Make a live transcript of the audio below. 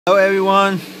Hello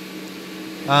everyone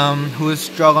who is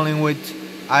struggling with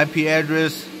IP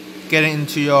address getting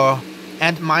into your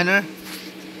Antminer,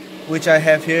 which I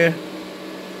have here.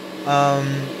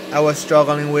 I was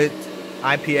struggling with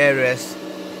IP address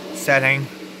setting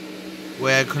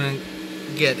where I couldn't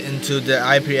get into the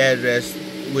IP address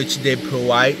which they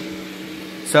provide.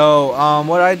 So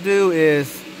what I do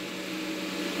is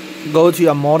go to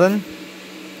your modem,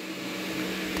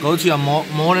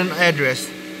 modem address.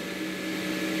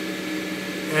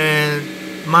 And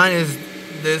mine is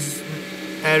this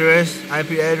address,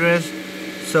 IP address.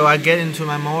 So I get into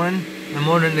my modem. My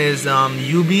modem is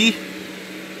UB,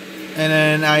 and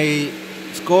then I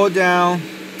scroll down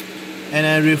and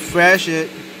then refresh it.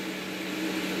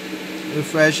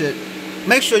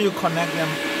 Make sure you connect them.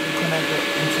 You connect the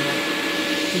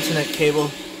internet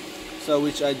cable. So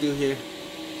which I do here.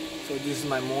 So this is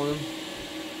my modem.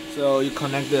 So you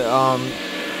connect the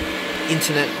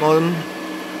internet modem.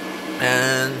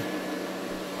 And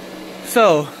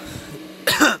so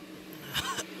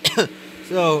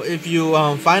so if you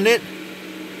find it,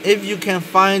 if you can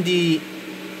find the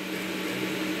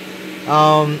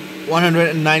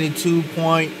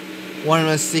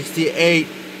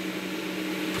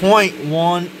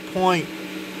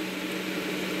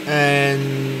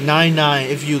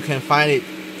if you can find it,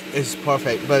 it's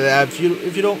perfect. But if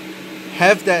you don't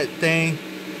have that thing,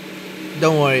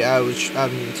 don't worry, I'm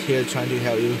here trying to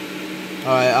help you.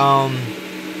 Alright,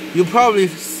 you probably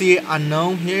see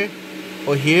unknown here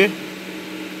or here.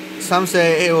 Some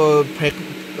say it will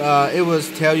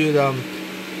tell you the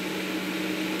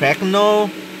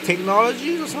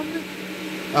technology or something.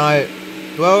 Alright,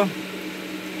 well,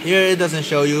 here it doesn't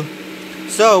show you.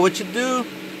 So what you do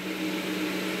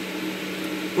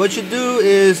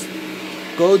is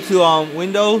go to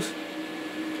Windows,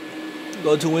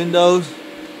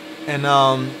 and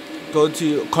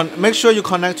make sure you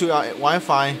connect to your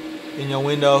Wi-Fi in your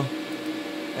window,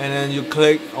 and then you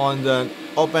click on the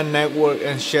Open Network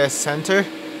and Share Center,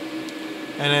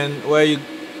 and then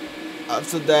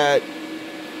after that,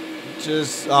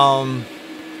 just hold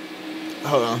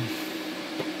on.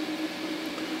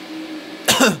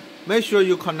 Make sure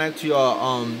you connect to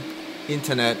your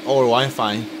internet or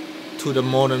Wi-Fi to the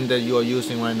modem that you are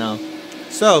using right now.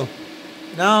 So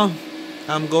now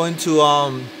I'm going to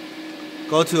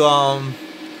go to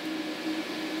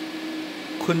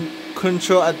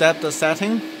control adapter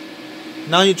setting.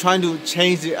 Now you're trying to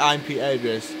change the IP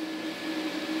address.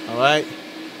 Alright,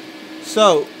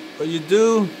 so what you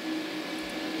do,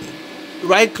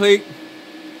 right click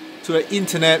to the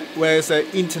internet where it says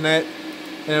internet,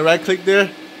 and then right click there,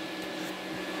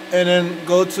 and then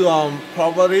go to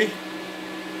property.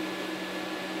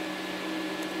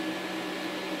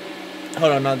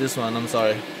 Hold on, not this one, I'm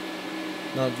sorry.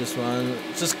 Not this one.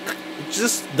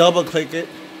 Just double click it.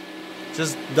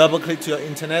 Just double click to your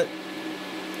internet.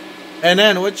 And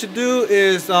then what you do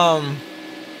is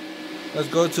let's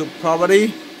go to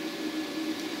property.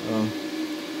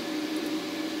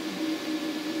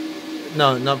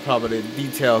 No, not property,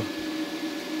 detail.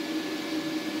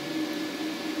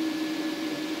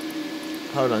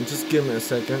 Hold on, just give me a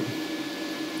second.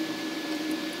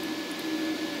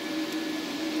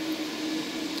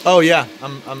 Oh yeah,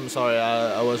 I'm sorry,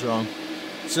 I was wrong.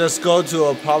 Just go to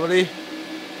a property,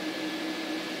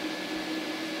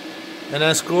 and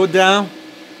then scroll down,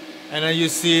 and then you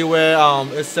see where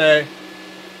it say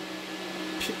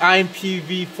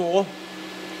IPv4,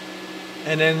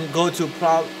 and then go to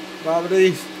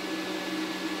properties,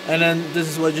 and then this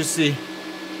is what you see.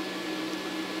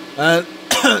 And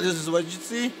this is what you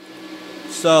see.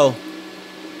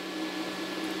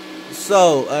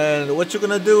 And what you're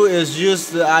gonna do is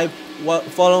use the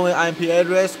following IP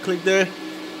address. Click there,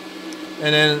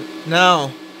 and then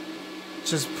now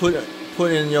just put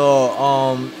in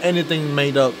your anything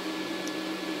made up,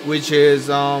 which is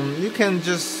you can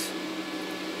just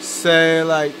say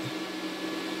like,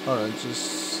 hold on,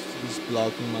 just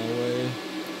blocking my way.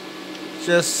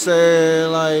 Just say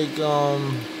like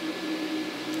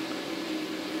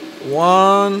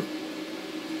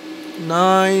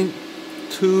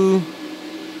 192,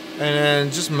 and then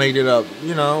just made it up.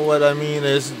 You know what I mean?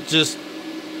 It's just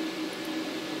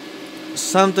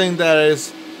something that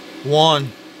is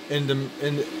one in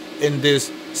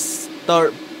this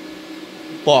start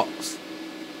box,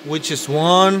 which is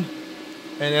one,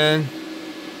 and then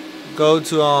go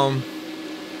to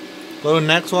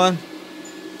next one.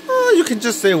 You can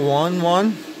just say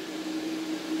one,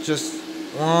 just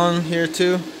one here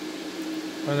too,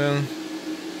 and then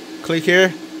click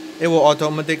here. It will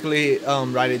automatically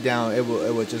write it down. They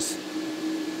will just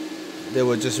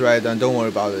write it down. Don't worry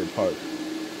about it part.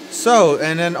 So,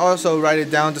 and then also write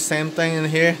it down the same thing in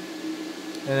here,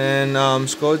 and then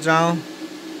scroll down,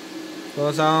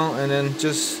 and then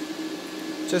just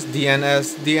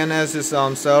DNS. DNS is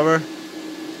server.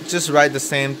 Just write the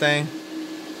same thing.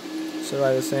 So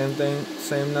write the same thing,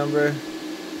 same number,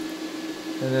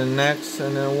 and then next,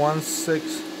 and then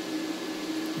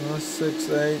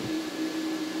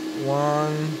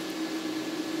 168.1,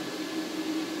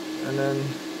 and then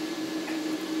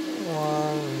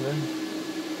 1, and then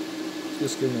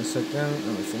just give me a second.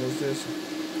 Let me finish this.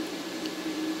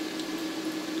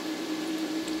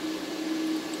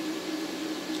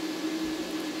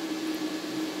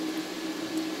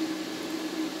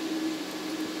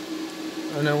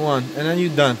 And then 1, and then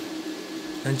you're done.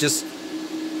 And just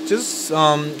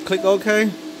click OK.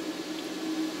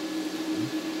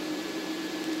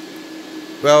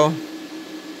 Well,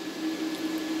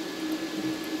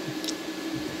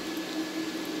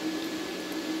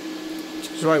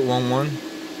 just write 11.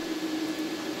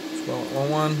 Just write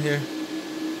 11 here.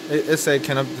 It say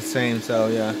cannot be the same, so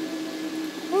yeah.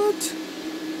 What?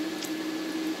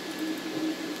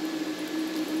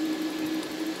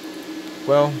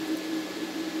 Well,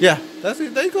 yeah, that's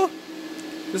it. There you go.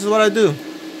 This is what I do.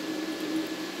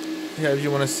 Yeah, if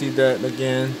you want to see that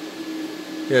again,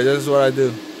 yeah, this is what I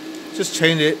do. Just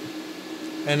change it,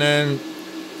 and then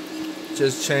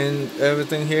just change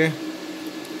everything here,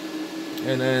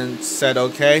 and then set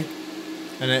OK,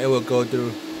 and then it will go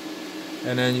through,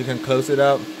 and then you can close it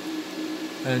up,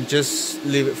 and just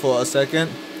leave it for a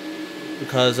second,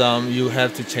 because you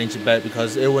have to change it back,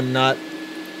 because it will not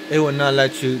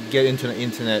let you get into the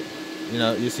internet. You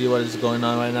know, you see what is going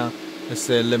on right now. It's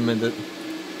say limited.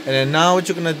 And then now what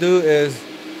you're gonna do is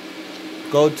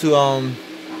go to your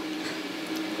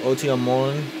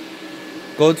modem.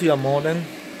 Go to your modem.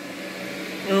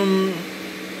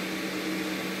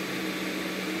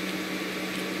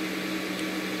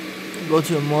 Go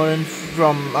to your modem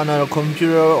from another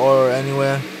computer or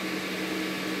anywhere.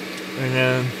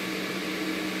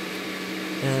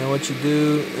 And what you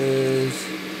do is,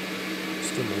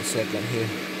 just give me a second here.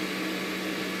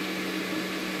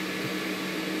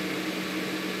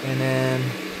 And then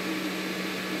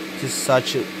just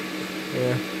search it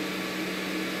here,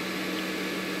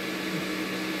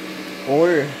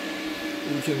 or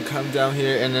you can come down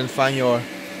here and then find your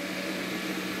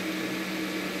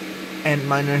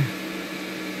Antminer,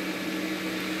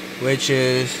 which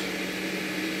is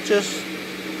just,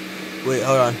 wait,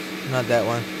 hold on, not that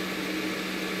one.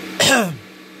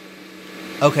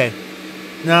 Okay,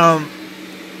 now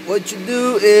what you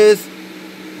do is,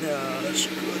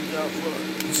 scroll down for,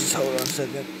 just hold on a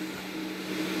second.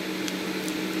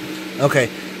 Okay,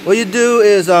 what you do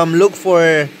is look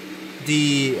for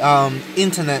the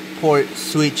internet port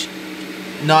switch,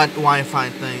 not Wi-Fi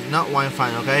thing, not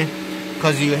Wi-Fi, okay?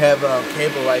 Because you have a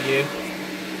cable right here.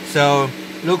 So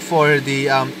look for the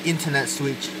internet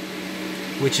switch,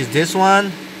 which is this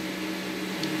one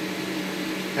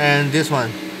and this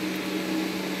one.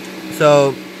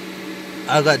 So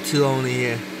I got two only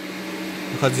here,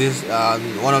 because this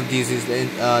one of these is the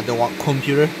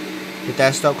computer, the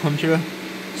desktop computer.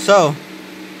 So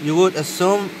you would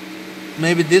assume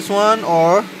maybe this one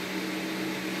or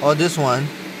this one.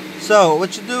 So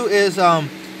what you do is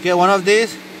get one of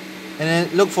these and then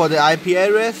look for the IP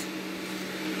address,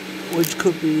 which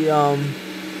could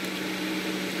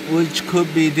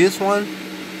be this one.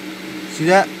 See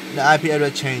that? The IP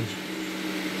address change.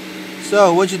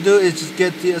 So what you do is just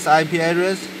get this IP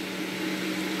address,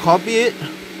 copy it,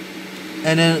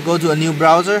 and then go to a new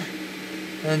browser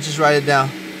and just write it down,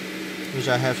 which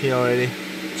I have here already.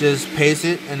 Just paste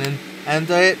it and then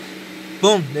enter it.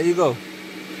 Boom, there you go.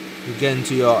 You get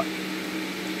into your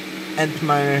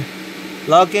Antminer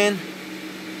login.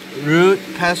 Root,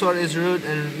 password is root,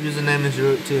 and username is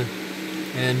root too.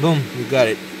 And boom, you got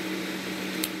it.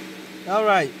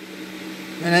 Alright.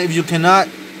 And if you cannot,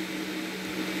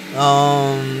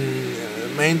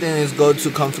 main thing is go to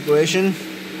configuration.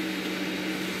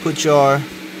 Put your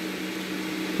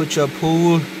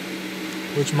pool,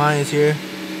 which mine is here,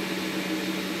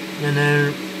 and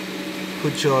then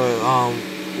put your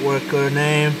worker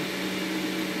name,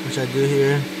 which I do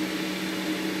here,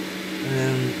 and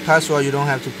then password you don't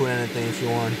have to put anything if you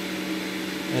want,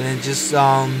 and then just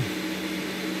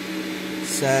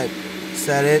set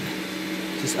it,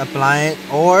 just apply it.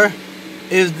 Or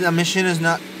if the machine is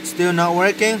still not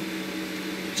working,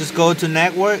 just go to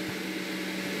network.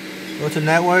 Go to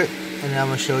network, and I'm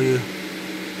gonna show you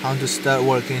how to start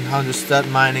working, how to start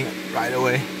mining right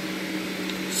away.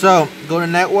 So go to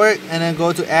network and then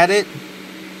go to edit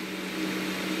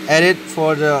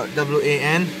for the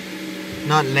WAN,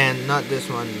 not LAN, not this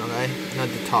one, okay? Not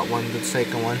the top one, the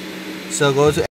second one. So go to